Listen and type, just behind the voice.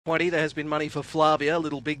20. There has been money for Flavia,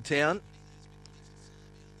 Little Big Town.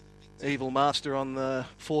 Evil Master on the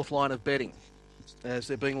fourth line of betting as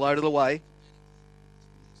they're being loaded away.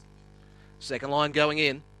 Second line going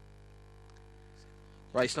in.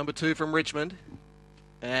 Race number 2 from Richmond.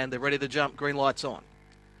 And they're ready to jump. Green lights on.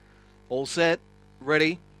 All set.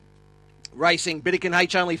 Ready. Racing, Biddican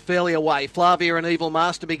H only fairly away. Flavia and Evil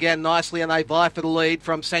Master began nicely and they vie for the lead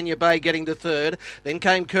from Sanya Bay getting to third. Then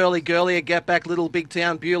came Curly Girly, a gap back, Little Big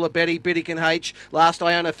Town, Beulah Betty, Biddican H. Last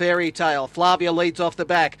Iona Fairy Tale. Flavia leads off the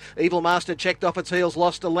back. Evil Master checked off its heels,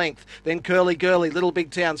 lost a length. Then Curly Girly, Little Big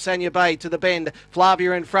Town, Sanya Bay to the bend.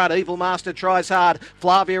 Flavia in front. Evil Master tries hard.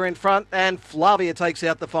 Flavia in front and Flavia takes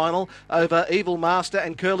out the final over Evil Master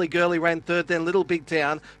and Curly Girly ran third. Then Little Big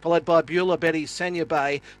Town, followed by Beulah Betty, Sanya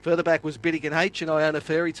Bay. Further back was Biddican H and Iona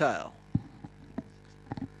Fairy Tale.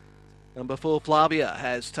 Number 4, Flavia,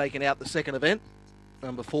 has taken out the second event.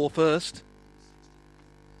 Number 4 first.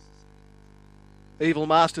 Evil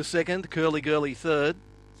Master second. Curly Girly third.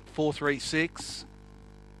 4-3-6.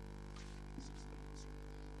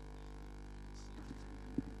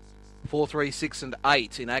 Four, 3, 6 and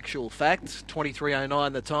 8 in actual fact.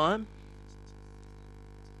 23.09 the time.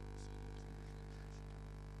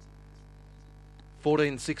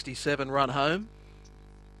 $14.67 run home.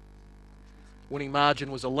 Winning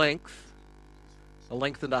margin was a length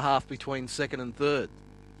and a half between second and third.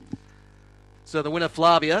 So the winner,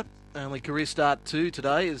 Flavia, only career start 2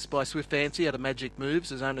 today, is by Swift Fancy out of Magic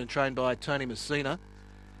Moves, is owned and trained by Tony Messina.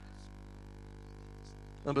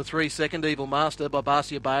 Number 3, second, Evil Master by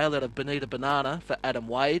Barcia Bale out of Bonita Banana for Adam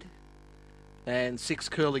Wade. And 6,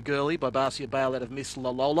 Curly Girly by Barcia Bale out of Miss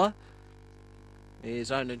La Lola,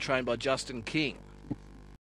 is owned and trained by Justin King.